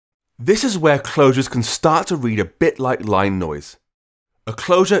This is where closures can start to read a bit like line noise. A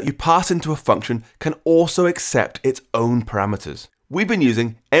closure you pass into a function can also accept its own parameters. We've been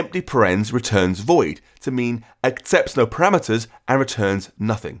using empty parens returns void to mean accepts no parameters and returns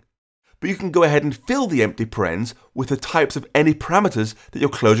nothing. But you can go ahead and fill the empty parens with the types of any parameters that your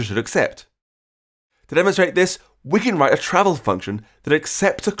closure should accept. To demonstrate this, we can write a travel function that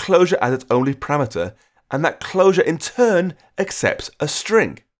accepts a closure as its only parameter, and that closure in turn accepts a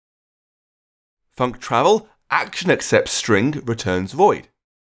string. Func travel action accepts string returns void.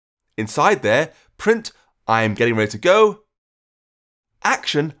 Inside there, print I am getting ready to go.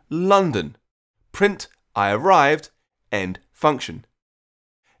 Action London. Print I arrived. End function.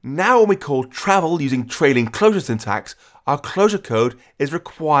 Now when we call travel using trailing closure syntax, our closure code is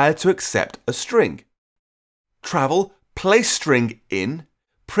required to accept a string. Travel place string in.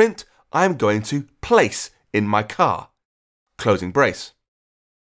 Print I am going to place in my car. Closing brace.